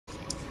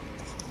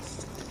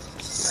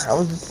How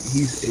is it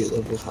he's 8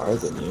 levels higher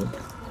than you?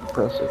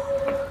 Impressive. It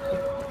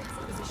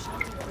was a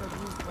shelter for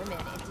abused women.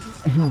 It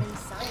didn't have any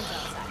signs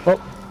outside. Oh,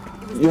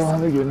 It was you'll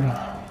have a good one.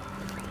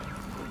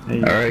 Hey.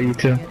 Alright, you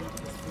too.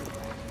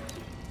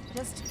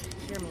 Just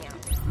hear me out.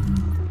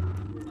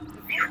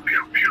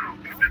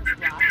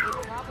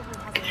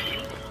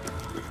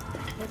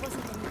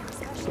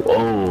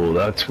 Whoa,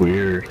 that's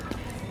weird.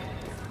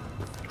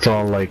 It's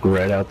all like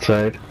red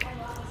outside.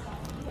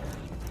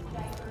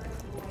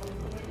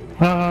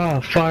 Ah,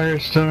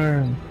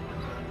 firestorm!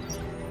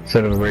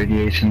 Instead of a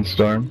radiation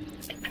storm.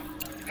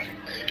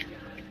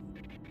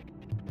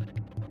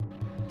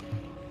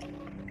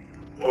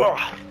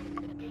 Ugh.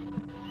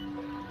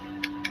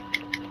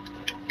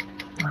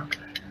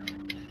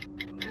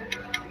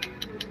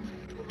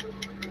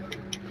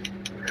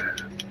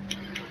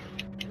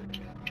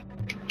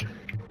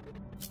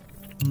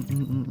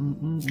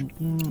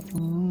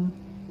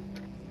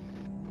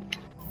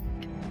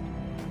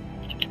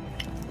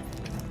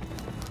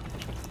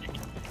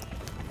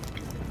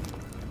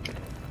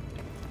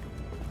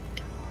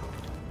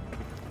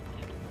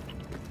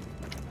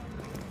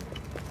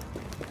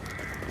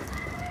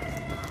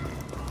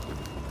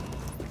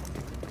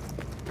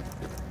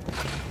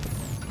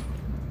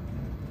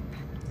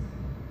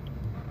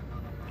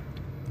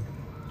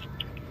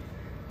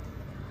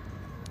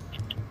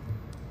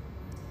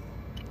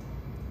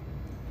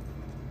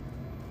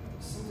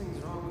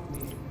 Something's wrong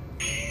with me.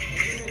 I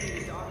think I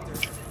need a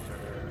doctor.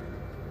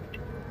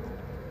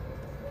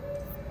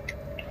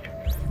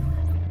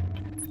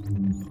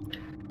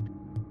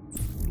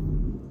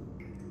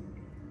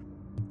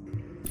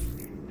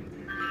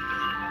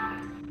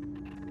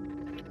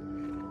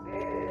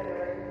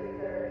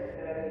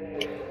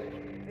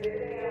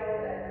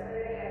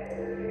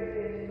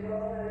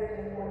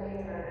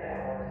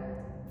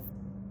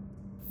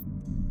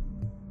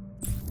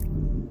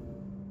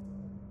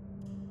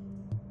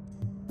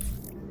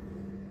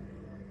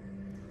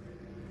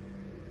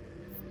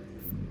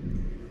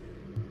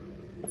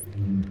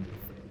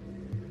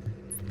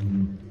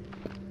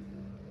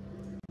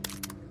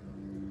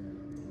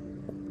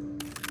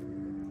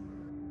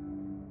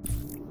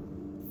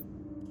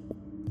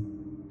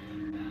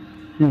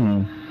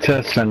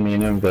 Tess sent me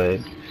an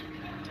invite.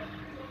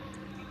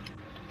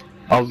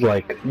 I was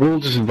like, we'll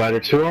just invite her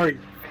to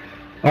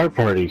our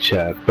party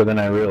chat, but then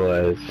I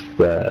realized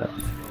that,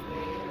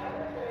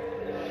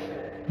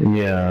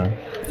 yeah.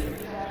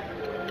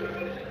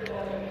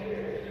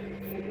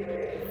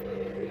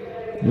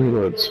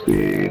 Reload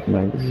speed,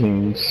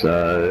 magazine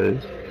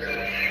size.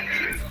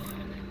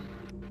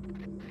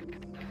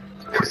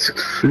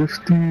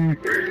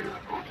 650.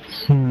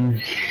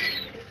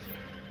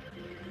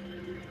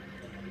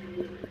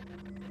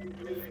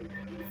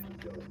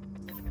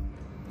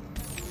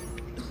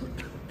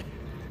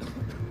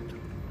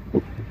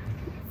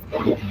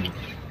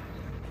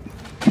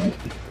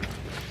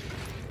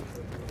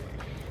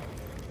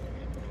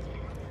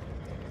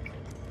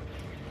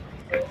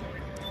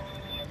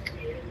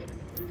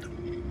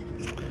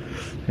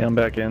 Yeah, I'm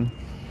back in.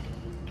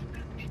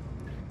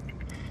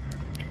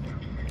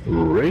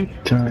 Rape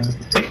time.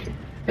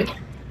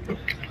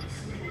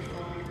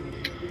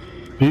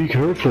 Be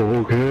careful,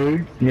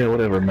 okay? Yeah,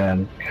 whatever,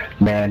 man.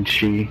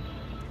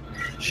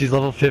 She's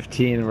level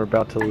 15 and we're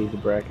about to lose the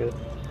bracket.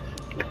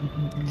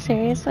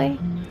 Seriously?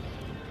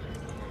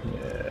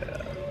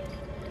 Yeah.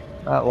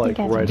 Not like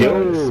You guys right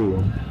are away.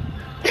 Yo!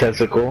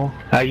 Testicle,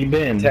 how you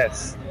been?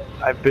 Tess,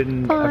 I've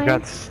Fine.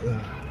 got so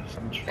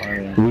much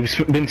fun.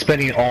 We've been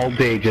spending all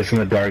day just in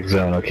the dark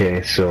zone,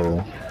 okay?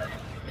 So,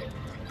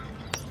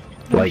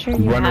 I'm like, sure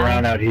you run have.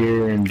 around out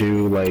here and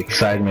do, like,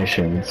 side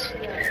missions.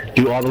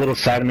 Do all the little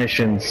side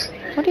missions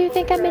What do you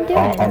think I've been doing?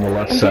 on the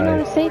left I'm getting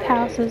all side. the safe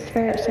houses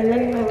first, and then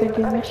I'm gonna go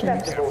do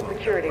missions.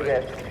 Security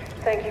risk.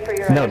 Thank you for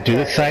your No, do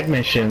the side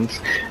missions,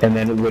 and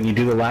then when you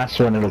do the last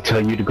one, it'll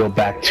tell you to go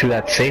back to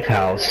that safe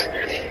house.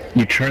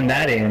 You turn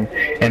that in,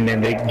 and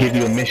then they give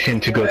you a mission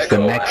to go to the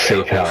next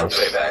safe house.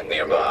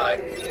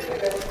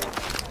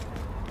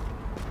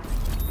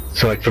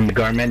 So, like, from the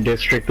Garment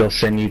District, they'll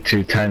send you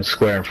to Times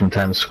Square, and from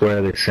Times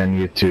Square, they send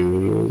you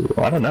to,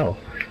 I don't know,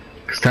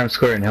 because Times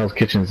Square and Hell's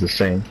Kitchen is the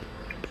same.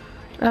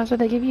 Oh, so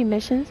they give you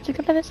missions to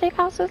go to the safe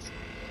houses?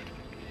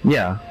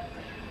 Yeah.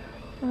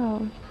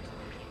 Oh.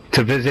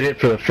 To visit it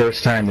for the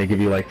first time, they give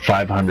you like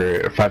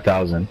 500 or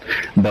 5,000.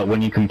 But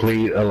when you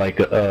complete like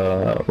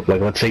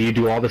let's say you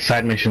do all the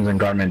side missions in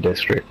Garment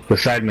District, the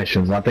side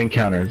missions, not the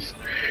encounters,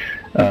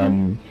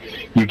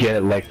 you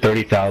get like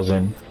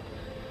 30,000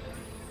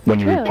 when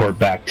you Really? report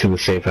back to the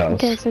safe house.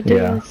 Okay, so do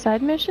Yeah. the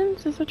side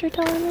missions, is what you're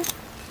telling me?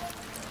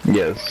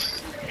 Yes.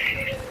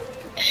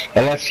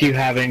 Unless you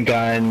haven't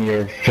gotten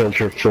your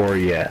filter 4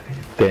 yet,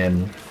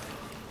 then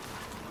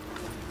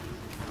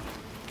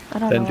I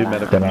don't Then know do what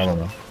medical. I don't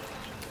know.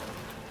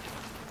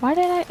 Why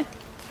did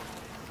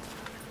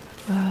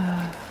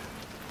I...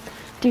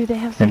 Dude, they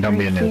have And some don't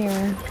be right a noob.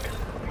 here.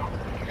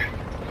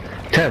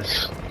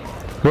 Tess,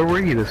 where were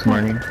you this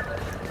morning?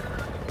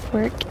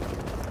 Work.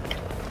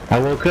 I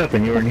woke up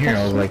and you were in here.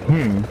 I was like,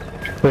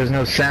 there's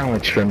no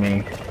sandwich for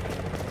me.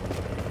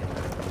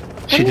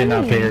 She do did you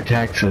not pay mean? her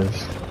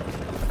taxes.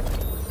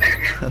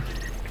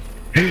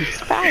 It's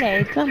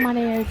Friday. It's not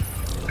Monday.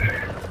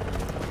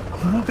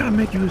 I'm not gonna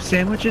make you a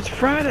sandwich. It's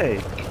Friday.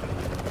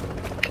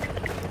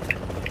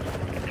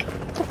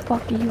 What the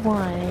fuck do you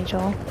want,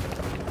 Angel?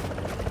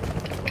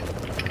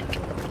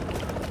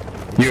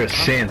 You're a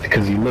synth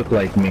because you look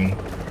like me.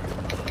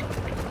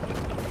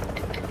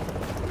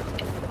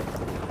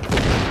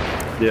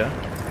 Yeah.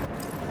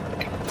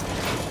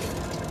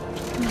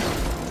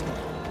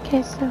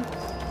 Okay, so.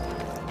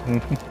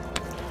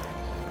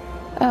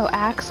 Oh,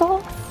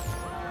 Axel?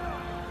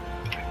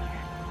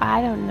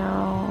 I don't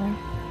know.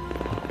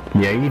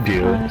 Yeah, you I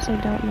do. honestly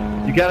don't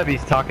know. You gotta be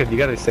talking. You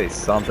gotta say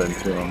something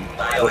to him.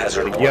 Like,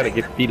 you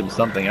gotta feed him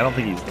something. I don't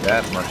think he's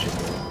that much.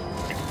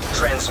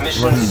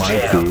 Transmissions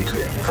might jammed.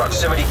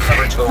 Proximity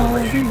coverage Oh,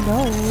 only. he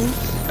knows.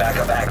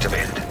 Backup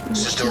activated.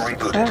 System Jesus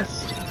rebooted.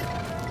 Christ.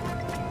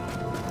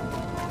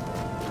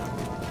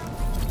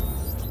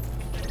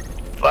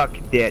 Fuck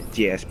that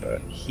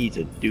Jasper. He's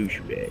a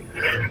douchebag.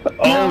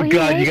 Oh No, he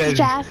god, you hates guys.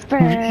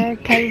 Jasper,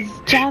 cause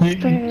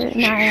Jasper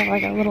and I have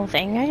like a little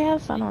thing, I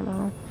guess. I don't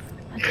know.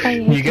 That's why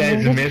he hates You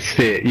guys him. missed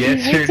it. He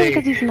hates him because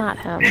Yesterday, he's not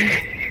him.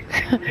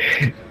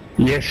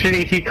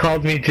 yesterday he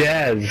called me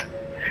Jazz.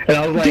 And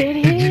I was like,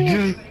 Did you he?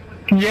 just...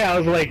 Yeah, I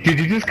was like, did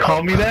you just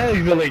call me that?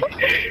 He's like,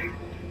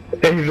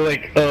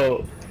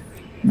 oh,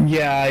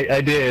 yeah,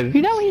 I did.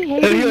 You know he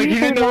hated And me he for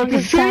didn't the know what to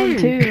longest time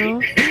say. too.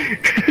 He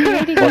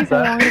hated me What's for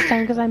the that? longest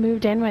time because I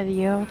moved in with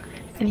you.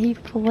 And he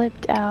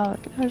flipped out.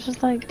 I was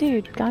just like,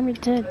 dude, calm your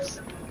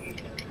tits.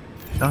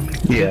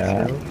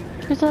 Yeah.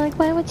 He was like,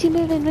 why would you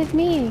move in with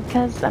me?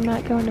 Because I'm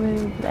not going to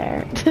move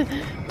there.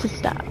 Just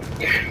stop.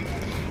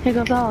 He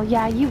goes, oh,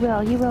 yeah, you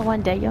will. You will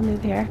one day. You'll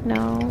move here.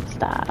 No,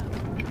 stop.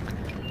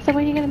 So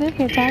when are you going to move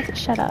here, Taz?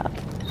 Shut up.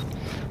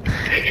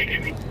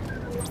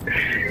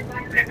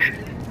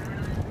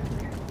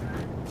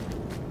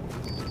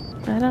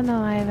 I don't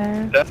know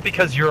either. That's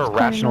because you're a It's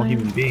kinda rational annoying.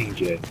 human being,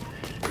 Jay.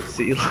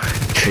 See,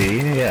 See,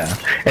 yeah.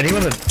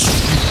 Anyone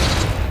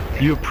that...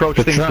 you approach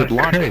That's things not with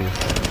logic. crazy.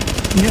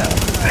 Yeah.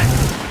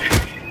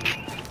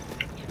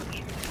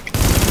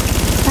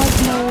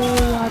 Has no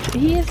logic.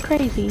 He is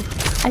crazy.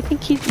 I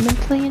think he's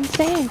mentally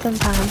insane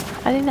sometimes.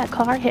 I think that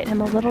car hit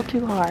him a little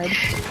too hard.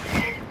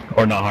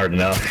 Or not hard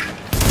enough.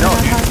 No,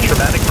 Not hard dude, enough.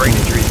 traumatic brain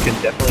injuries can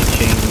definitely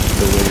change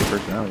the way your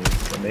personality is.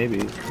 So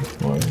maybe.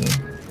 Or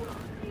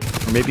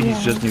maybe Yeah.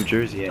 he's just New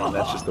Jersey and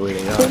that's just the way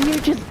they are. Then you're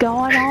just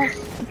going all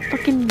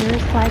fucking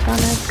nurse-like on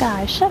this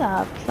guy. Shut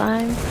up,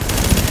 son.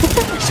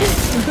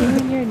 You're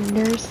doing your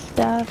nurse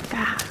stuff.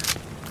 God.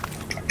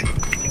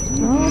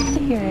 No one wants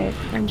to hear it.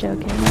 I'm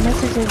joking. My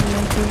message isn't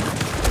meant to.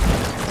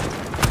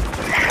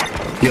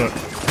 You know...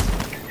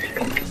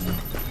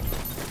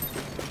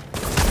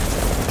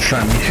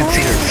 Son, you should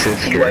see her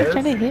You're sister.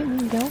 trying to hit me,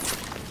 go. You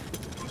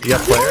got You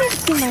never players?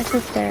 see my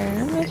sister. I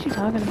don't know what you're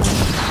talking about.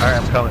 Alright,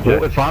 I'm coming, Well,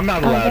 Jay. if I'm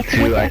not allowed that's to,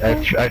 what I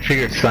I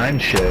figured Sign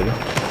should.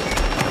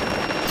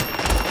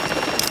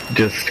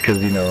 Just because,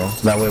 you know,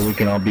 that way we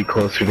can all be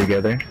closer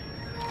together.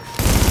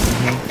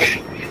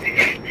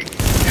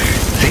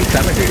 See,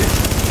 Simon agrees.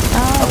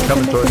 Oh, it's a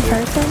coming towards missing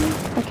you. person?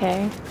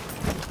 Okay.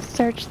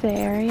 Search the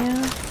area.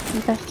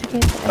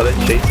 Investigate the Are they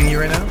area. chasing you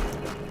right now?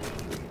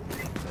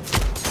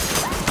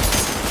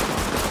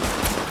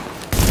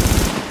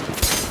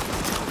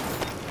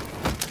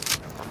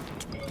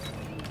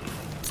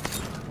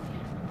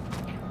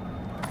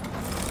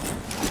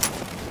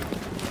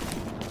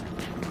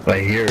 I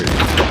hear it.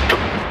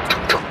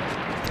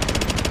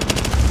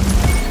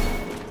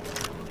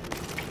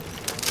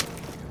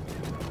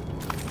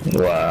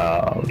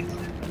 Wow.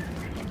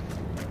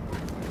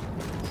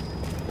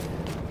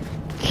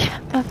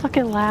 That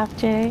fucking laugh,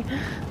 Jay.